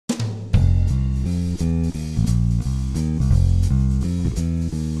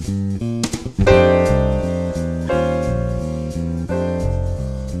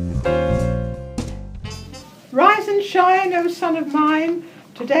know, son of mine,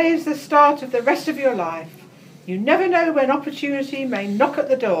 today is the start of the rest of your life. You never know when opportunity may knock at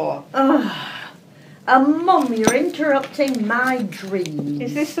the door. Mum, you're interrupting my dreams.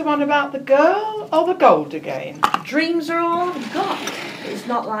 Is this the one about the girl or the gold again? Dreams are all I've got. It's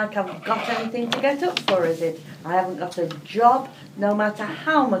not like I've got anything to get up for, is it? I haven't got a job, no matter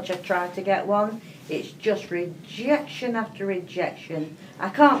how much I try to get one. It's just rejection after rejection. I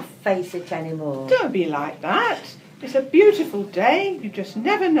can't face it anymore. Don't be like that. It's a beautiful day. You just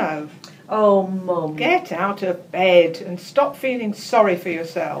never know. Oh, Mum. Get out of bed and stop feeling sorry for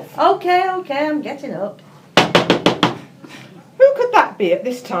yourself. Okay, I'm getting up. Who could that be at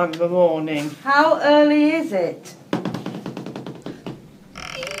this time of the morning? How early is it?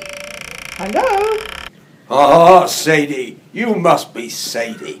 Hello? Ah, Sadie, you must be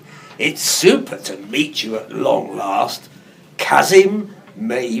Sadie. It's super to meet you at long last. Kazim,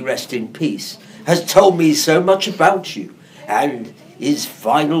 may he rest in peace, has told me so much about you, and his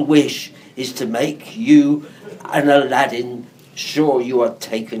final wish is to make you and Aladdin sure you are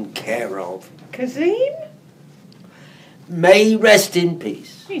taken care of. Kazim? May he rest in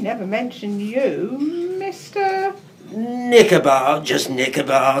peace. He never mentioned you, Mr... Nicobar, just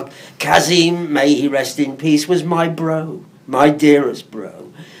Nicobar. Kazim, may he rest in peace, was my bro, my dearest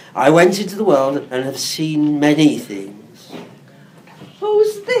bro. I went into the world and have seen many things.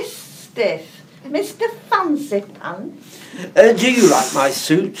 Who's this stiff? Mr. Fancy Pants? Do you like my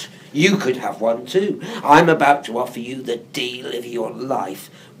suit? You could have one too. I'm about to offer you the deal of your life.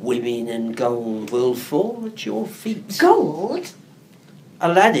 Women and gold will fall at your feet. Gold?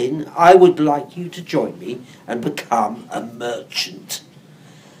 Aladdin, I would like you to join me and become a merchant.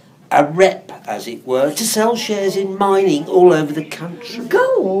 A rep, as it were, to sell shares in mining all over the country.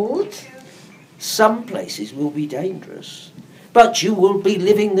 Gold? Some places will be dangerous, but you will be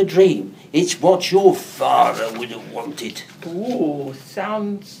living the dream. It's what your father would have wanted. Ooh,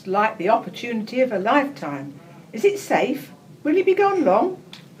 sounds like the opportunity of a lifetime. Is it safe? Will he be gone long?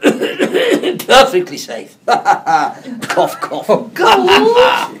 Perfectly safe. Cough, cough. Gold?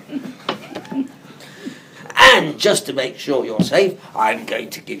 And just to make sure you're safe, I'm going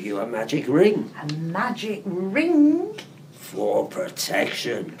to give you a magic ring. A magic ring? For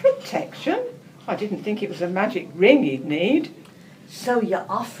protection. Protection? I didn't think it was a magic ring he'd need. So you're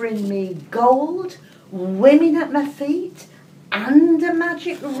offering me gold, women at my feet, and a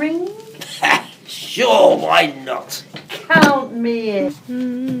magic ring? Sure, why not? Count me in.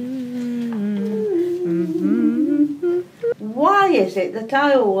 Why is it that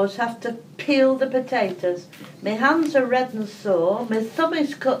I always have to peel the potatoes? My hands are red and sore, my thumb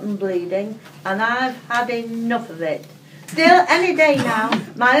is cut and bleeding, and I've had enough of it. Still, any day now,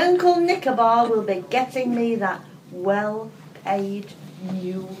 my Uncle Nicobar will be getting me that well-paid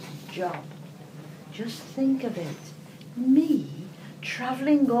new job. Just think of it. Me,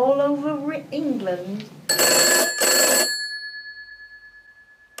 travelling all over England.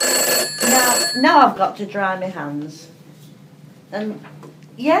 Now I've got to dry my hands.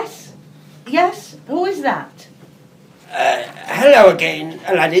 Yes, who is that? Hello again,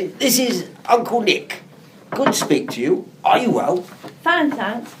 Aladdin. This is Uncle Nick. Good to speak to you. Are you well? Fine,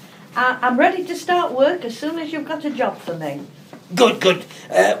 thanks. I'm ready to start work as soon as you've got a job for me. Good.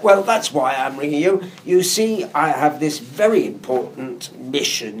 Well, that's why I'm ringing you. You see, I have this very important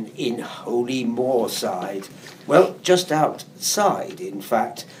mission in holy Moorside. Well, just outside, in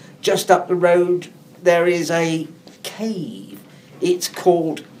fact. Just up the road, there is a cave. It's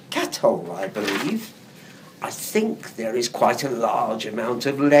called Cathole, I believe. I think there is quite a large amount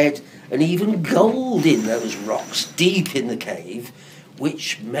of lead and even gold in those rocks deep in the cave,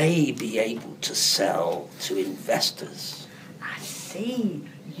 which may be able to sell to investors. I see.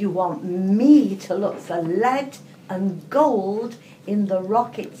 You want me to look for lead and gold in the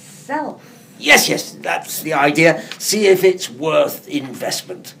rock itself. Yes, that's the idea. See if it's worth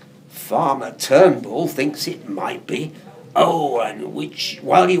investment. Farmer Turnbull thinks it might be. Oh, and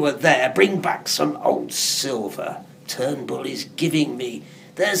while you were there, bring back some old silver. Turnbull is giving me.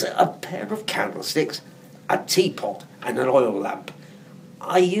 There's a pair of candlesticks, a teapot, and an oil lamp.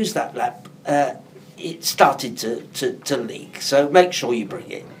 I used that lamp. It started to leak, so make sure you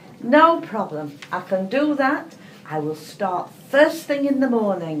bring it. No problem. I can do that. I will start first thing in the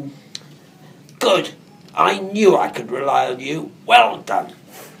morning. Good. I knew I could rely on you. Well done.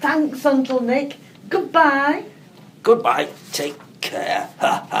 Thanks, Uncle Nick. Goodbye. Goodbye. Take care.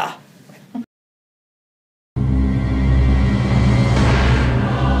 Ha ha.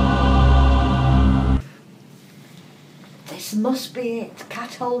 This must be it,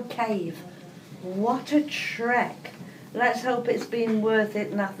 Cathole Cave. What a trek. Let's hope it's been worth it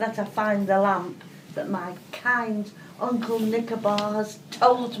and that I find the lamp that my kind Uncle Nicobar has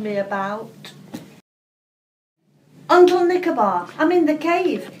told me about. Uncle Nicobar, I'm in the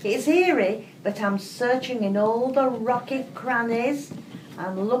cave. It's eerie, but I'm searching in all the rocky crannies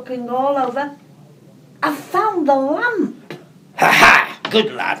and looking all over. I've found the lamp. Ha ha!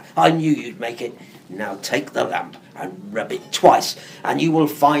 Good lad, I knew you'd make it. Now take the lamp and rub it twice, and you will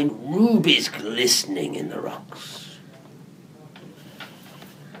find rubies glistening in the rocks.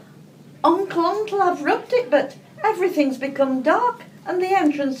 Uncle, I've rubbed it, but everything's become dark and the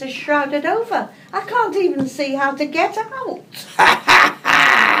entrance is shrouded over. I can't even see how to get out. Ha ha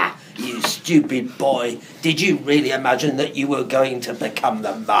ha! You stupid boy. Did you really imagine that you were going to become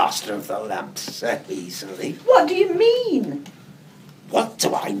the master of the lamp so easily? What do you mean? What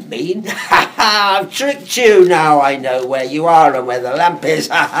do I mean? Ha ha! I've tricked you. Now I know where you are and where the lamp is.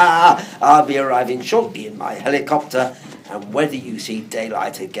 Ha ha! I'll be arriving shortly in my helicopter, and whether you see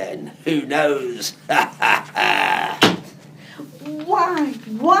daylight again, who knows? Ha ha ha!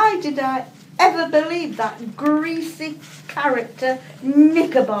 Why did I ever believe that greasy character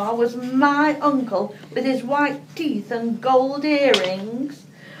Nicobar was my uncle with his white teeth and gold earrings?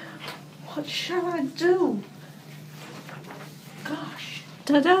 What shall I do? Gosh.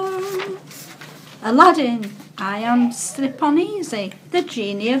 Ta-da! Aladdin, I am Slip-on-Easy, the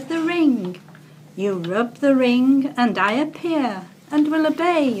genie of the ring. You rub the ring and I appear and will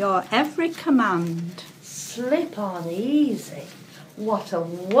obey your every command. Slip-on-Easy. What a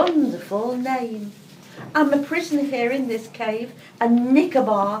wonderful name. I'm a prisoner here in this cave, and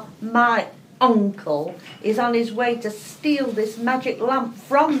Nicobar, my uncle, is on his way to steal this magic lamp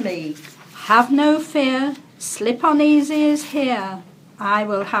from me. Have no fear, Slip-on-Easy is here. I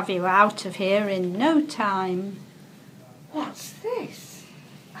will have you out of here in no time. What's this?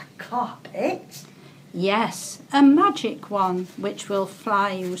 A carpet? Yes, a magic one which will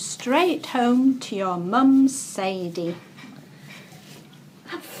fly you straight home to your mum's Sadie.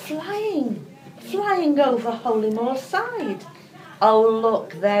 I'm flying over Holy Moorside. Oh,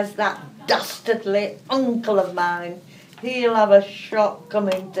 look, there's that dastardly uncle of mine. He'll have a shock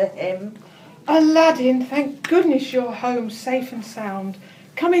coming to him. Aladdin, thank goodness you're home safe and sound.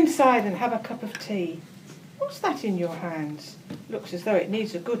 Come inside and have a cup of tea. What's that in your hands? Looks as though it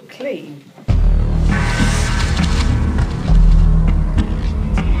needs a good clean.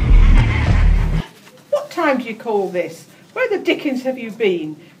 What time do you call this? Where the dickens have you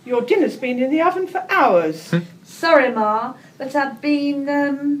been? Your dinner's been in the oven for hours. Sorry, Ma, but I've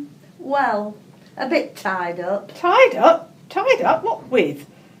been, well, a bit tied up. Tied up? Tied up? What with?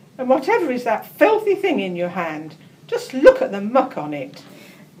 And whatever is that filthy thing in your hand? Just look at the muck on it.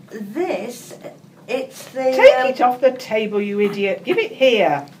 This, it's the... Take it off the table, you idiot. Give it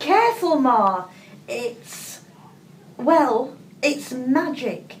here. Careful, Ma. It's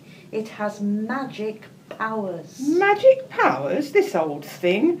magic. It has magic powers. Magic powers? This old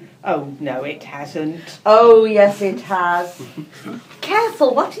thing? Oh, no, it hasn't. Oh, yes, it has.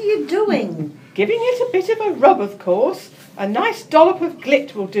 Careful, what are you doing? Giving it a bit of a rub, of course. A nice dollop of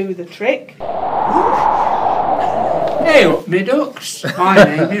glit will do the trick. Hey up, me ducks. My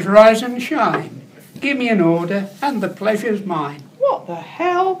name is Rise and Shine. Give me an order and the pleasure's mine. What the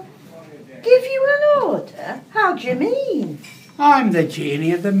hell? Give you an order? How do you mean? I'm the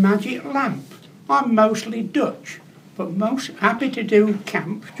genie of the magic lamp. I'm mostly Dutch, but most happy to do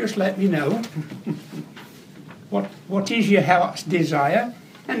camp. Just let me know. What is your heart's desire?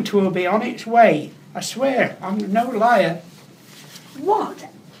 And 'twill be on its way. I swear, I'm no liar. What?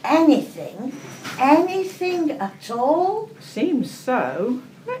 Anything? Anything at all? Seems so.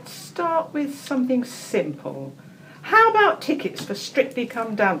 Let's start with something simple. How about tickets for Strictly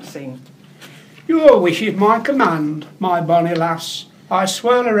Come Dancing? Your wish is my command, my bonny lass. I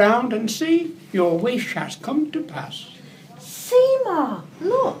swirl around and see your wish has come to pass. See, Ma,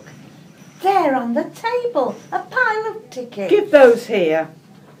 look. There on the table, a pile of tickets. Give those here.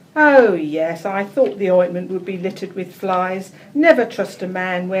 Oh, yes, I thought the ointment would be littered with flies. Never trust a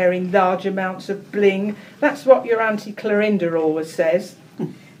man wearing large amounts of bling. That's what your Auntie Clorinda always says.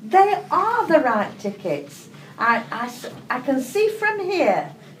 They are the right tickets. I can see from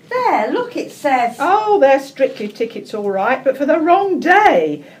here. There, look, it says... Oh, they're Strictly tickets, all right, but for the wrong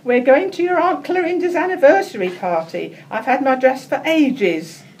day. We're going to your Aunt Clorinda's anniversary party. I've had my dress for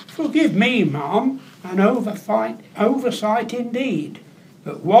ages. Forgive me, Ma'am, an oversight indeed.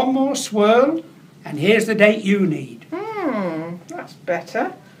 But one more swirl, and here's the date you need. That's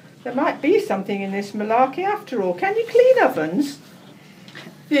better. There might be something in this malarkey after all. Can you clean ovens?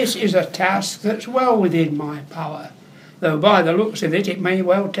 This is a task that's well within my power, though by the looks of it, it may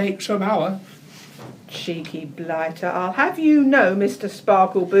well take some hour. Cheeky blighter, I'll have you know, Mr.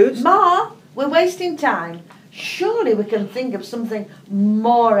 Sparkle Boots. Ma, we're wasting time. Surely we can think of something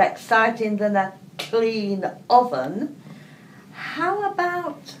more exciting than a clean oven. How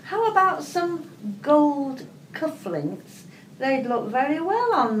about some gold cufflinks? They'd look very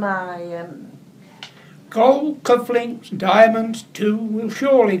well on my... Gold cufflinks, diamonds too, will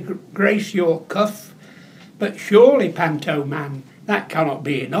surely grace your cuff. But surely, Pantomime, that cannot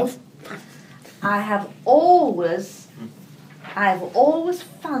be enough. I've always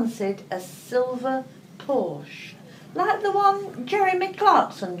fancied a silver Porsche, like the one Jeremy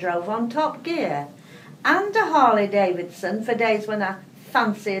Clarkson drove on Top Gear, and a Harley Davidson for days when I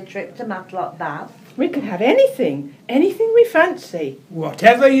fancy a trip to Matlock Bath. We can have anything we fancy.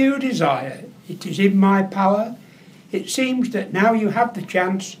 Whatever you desire, it is in my power. It seems that now you have the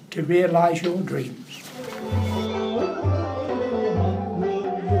chance to realise your dreams.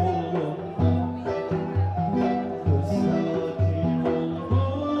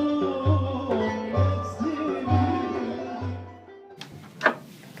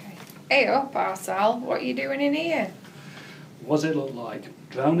 Hey up, Arsal, what are you doing in here? What does it look like?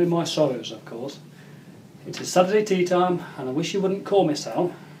 Drowning my sorrows, of course. It is Saturday tea time, and I wish you wouldn't call me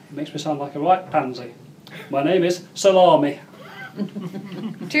Sal. It makes me sound like a right pansy. My name is Salami.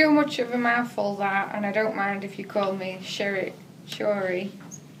 Too much of a mouthful that, and I don't mind if you call me Shori,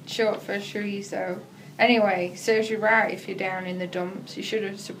 short for chorizo. Anyway, serves you right if you're down in the dumps. You should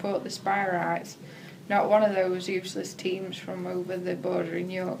have supported the Spy Rights, not one of those useless teams from over the border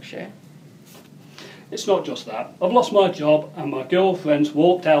in Yorkshire. It's not just that. I've lost my job, and my girlfriend's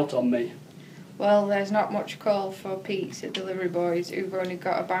walked out on me. Well, there's not much call for pizza delivery boys who've only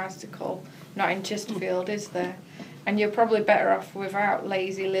got a bicycle, not in Chesterfield, is there? And you're probably better off without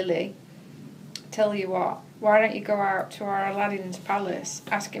Lazy Lily. Tell you what, why don't you go out to our Aladdin's palace,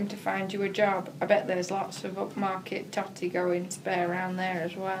 ask him to find you a job? I bet there's lots of upmarket totty going spare around there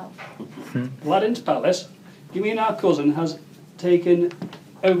as well. Aladdin's palace? You mean our cousin has taken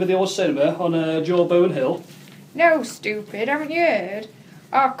over the old cinema on Jawbone Hill? No, stupid, haven't you heard?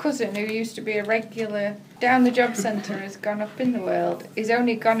 Our cousin, who used to be a regular down the job centre, has gone up in the world. He's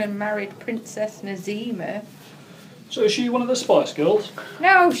only gone and married Princess Nazima. So is she one of the Spice Girls?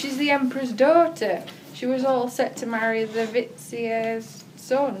 No, she's the Emperor's daughter. She was all set to marry the vizier's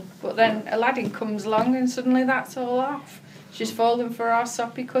son, but then Aladdin comes along and suddenly that's all off. She's fallen for our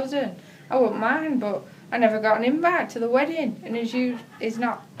soppy cousin. I wouldn't mind, but I never got an invite to the wedding, and he's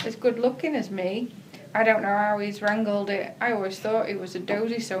not as good looking as me. I don't know how he's wrangled it. I always thought he was a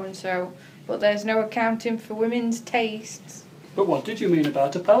dozy so-and-so, but there's no accounting for women's tastes. But what did you mean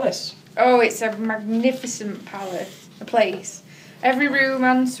about a palace? Oh, it's a magnificent place. Every room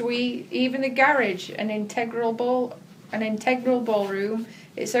and suite, even the garage, an integral ballroom,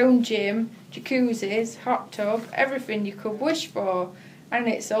 its own gym, jacuzzis, hot tub, everything you could wish for, and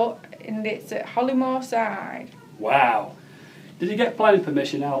it's at Moorside. Wow. Did you get planning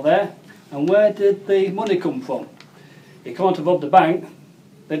permission out there? And where did the money come from? You can't have robbed a bank.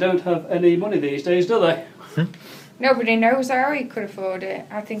 They don't have any money these days, do they? Nobody knows how he could afford it.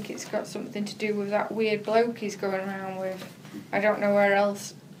 I think it's got something to do with that weird bloke he's going around with. I don't know where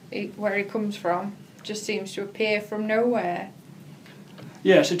he comes from. Just seems to appear from nowhere.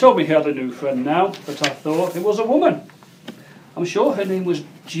 Yes, he told me he had a new friend now, but I thought it was a woman. I'm sure her name was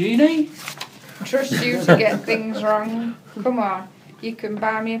Jeannie. Trust you to get things wrong. Come on, you can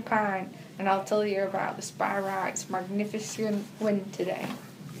buy me a pint, and I'll tell you about the Spy Rights' magnificent win today.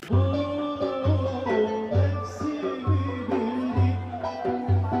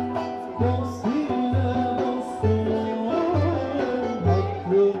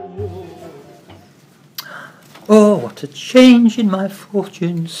 Oh, what a change in my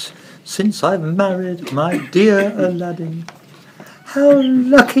fortunes since I've married my dear Aladdin. How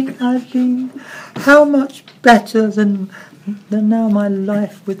lucky I've been, how much better than now my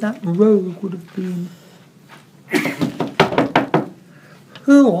life with that rogue would have been.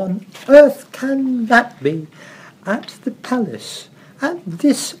 Who on earth can that be at the palace at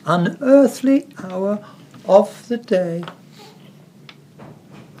this unearthly hour of the day?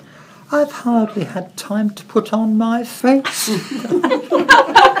 I've hardly had time to put on my face.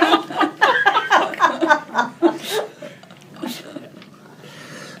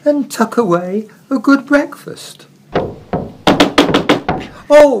 And tuck away a good breakfast.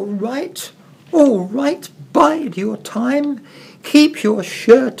 All right, bide your time. Keep your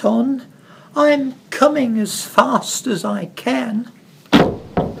shirt on. I'm coming as fast as I can.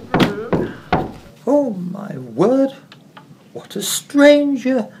 Oh, my word, what a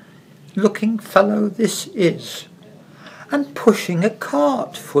stranger-looking fellow this is, and pushing a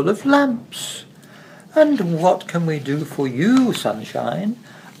cart full of lamps. And what can we do for you, sunshine?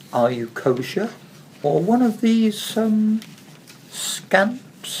 Are you kosher Or one of these,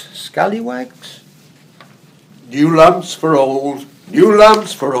 scallywags? New lamps for old, new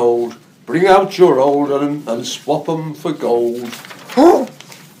lamps for old. Bring out your old and swap 'em for gold. Oh,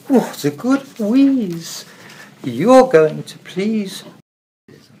 what a good wheeze. You're going to please.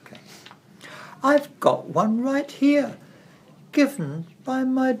 Okay. I've got one right here, given by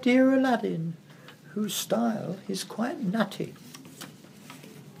my dear Aladdin, whose style is quite natty.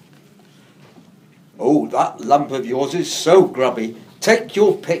 Oh, that lamp of yours is so grubby. Take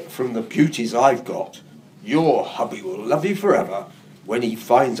your pick from the beauties I've got. Your hubby will love you forever when he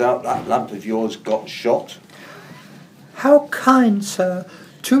finds out that lamp of yours got shot. How kind, sir,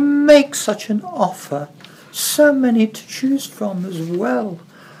 to make such an offer. So many to choose from as well.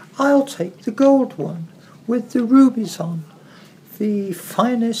 I'll take the gold one with the rubies on, the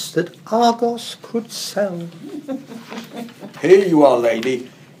finest that Argos could sell. Here you are, lady.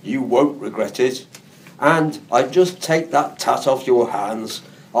 You won't regret it. And I just take that tat off your hands.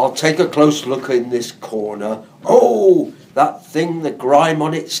 I'll take a close look in this corner. Oh, that thing, the grime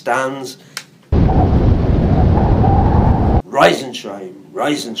on it stands. Rise and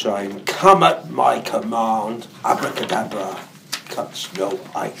shine, come at my command. Abracadabra, cuts no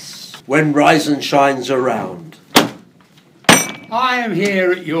ice. When rise and shine's around. I am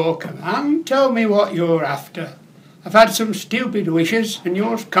here at your command. Tell me what you're after. I've had some stupid wishes, and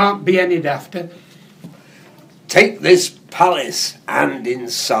yours can't be any dafter. Take this palace and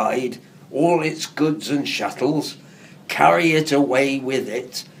inside all its goods and chattels. Carry it away with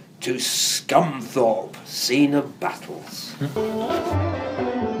it to Scumthorpe, scene of battles.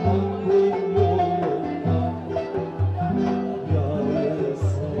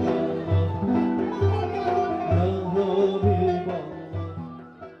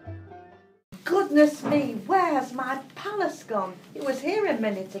 Goodness me, where's my palace gone? It was here a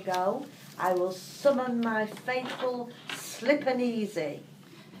minute ago. I will summon my faithful Slip and Easy.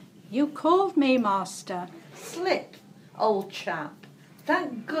 You called me, master. Slip, old chap.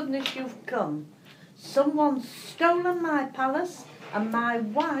 Thank goodness you've come. Someone's stolen my palace and my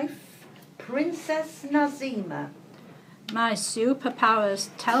wife, Princess Nazima. My superpowers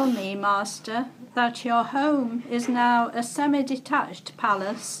tell me, master, that your home is now a semi-detached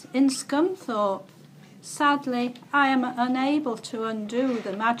palace in Scumthorpe. Sadly, I am unable to undo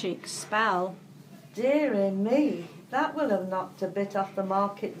the magic spell. Dearie me, that will have knocked a bit off the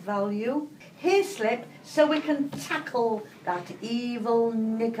market value. Here, Slip, so we can tackle that evil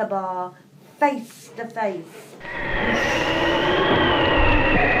Nicobar face to face.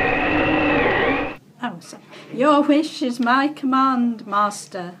 Oh, so your wish is my command,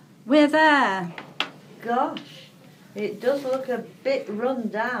 master. We're there. Gosh, it does look a bit run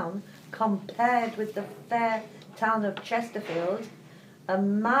down compared with the fair town of Chesterfield,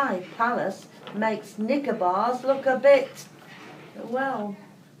 and my palace makes Nicobar's look a bit, well,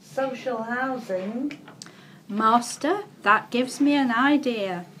 social housing. Master, that gives me an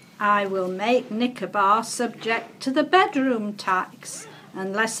idea. I will make Nicobar subject to the bedroom tax,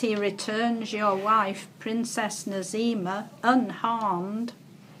 unless he returns your wife, Princess Nazima, unharmed.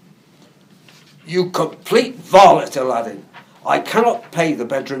 You complete varlet, Aladdin. I cannot pay the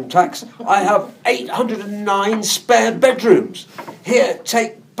bedroom tax. I have 809 spare bedrooms. Here,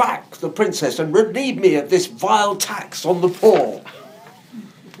 take back the princess and relieve me of this vile tax on the poor.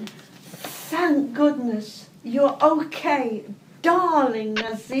 Thank goodness you're okay, darling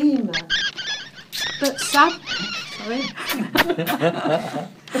Nazima.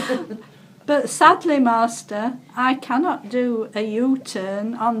 But sadly, master, I cannot do a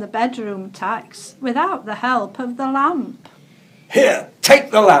U-turn on the bedroom tax without the help of the lamp. Here,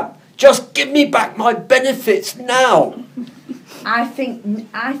 take the lamp. Just give me back my benefits now. I think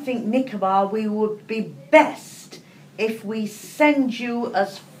Nicobar, we would be best if we send you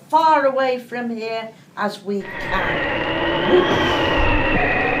as far away from here as we can.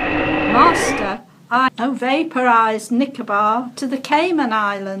 Master, I vaporise Nicobar to the Cayman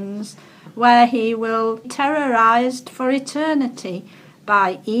Islands, where he will be terrorised for eternity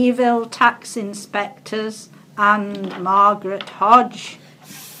by evil tax inspectors and Margaret Hodge.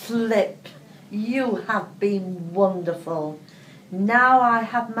 Flip, you have been wonderful. Now I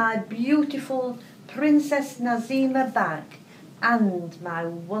have my beautiful Princess Nazima back and my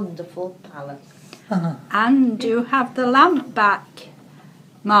wonderful palace. And you have the lamp back,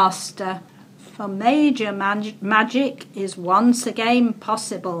 master, for major magic is once again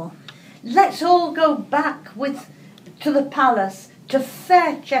possible. Let's all go back to the palace, to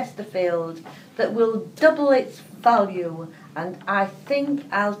fair Chesterfield, that will double its value, and I think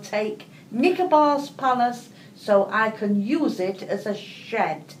I'll take Nicobar's palace so I can use it as a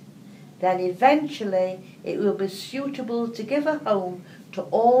shed. Then eventually it will be suitable to give a home to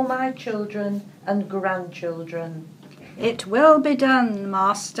all my children and grandchildren. It will be done,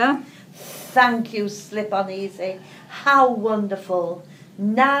 Master. Thank you, Slip-on-Easy. How wonderful.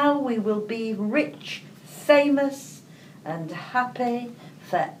 Now we will be rich, famous and happy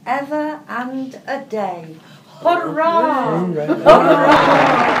forever and a day. Hurrah!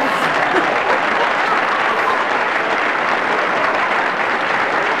 Hurrah!